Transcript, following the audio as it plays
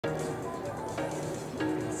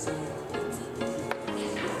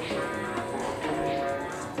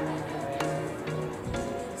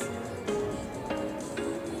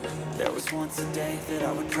was once a day that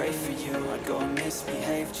I would pray for you. I'd go and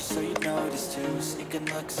misbehave just so you'd notice too. Sneaking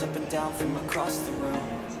looks up and down from across the room.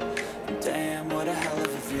 Damn, what a hell of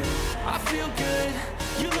a view. I feel good,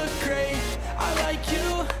 you look great, I like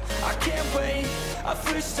you, I can't wait. A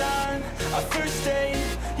first time, a first date,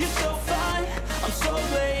 you're so fine, I'm so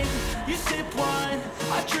late. You sip wine,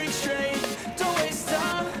 I drink straight, don't waste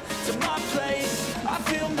time to my place. I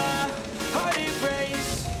feel my heart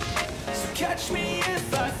erase, so catch me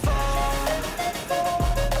if I fall.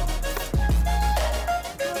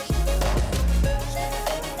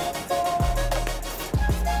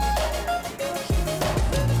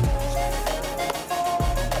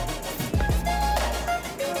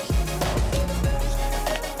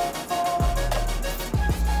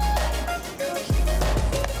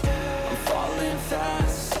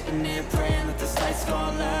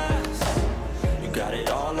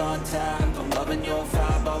 I'm loving your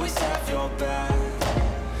vibe, always have your back.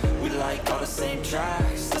 We like all the same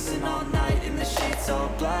tracks, listen all night in the sheets all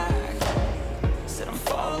black. Said I'm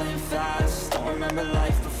falling fast, don't remember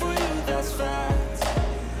life before you, that's fact.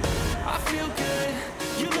 I feel good,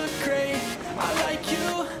 you look great, I like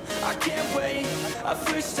you, I can't wait. A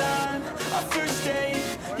first time, a first date,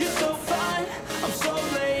 you're so fine, I'm so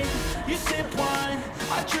late. You sip wine,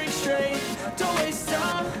 I drink straight, don't waste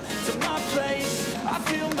time to my place. I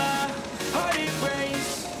feel my heart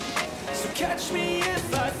erase, so catch me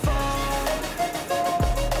if I fall.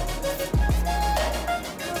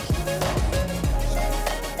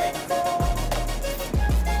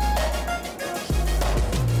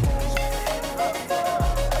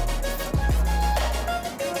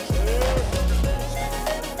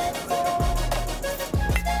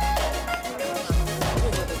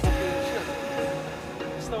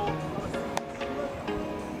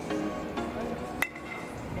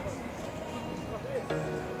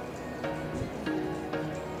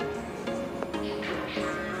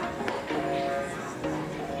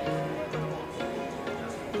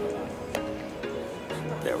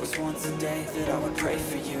 There was once a day that I would pray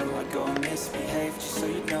for you. I'd go and misbehave just so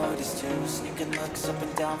you'd notice too. Sneaking looks up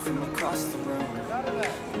and down from across the room.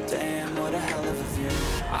 Damn, what a hell of a view.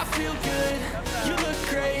 I feel good, you look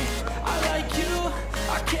great, I like you,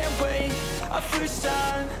 I can't wait. A first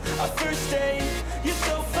time, a first date, you're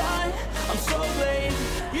so fine, I'm so late.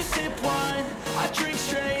 You sip wine, I drink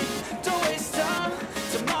straight, don't waste time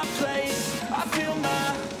to my place. I feel my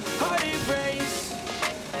heart erase,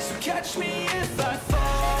 so catch me if I fall.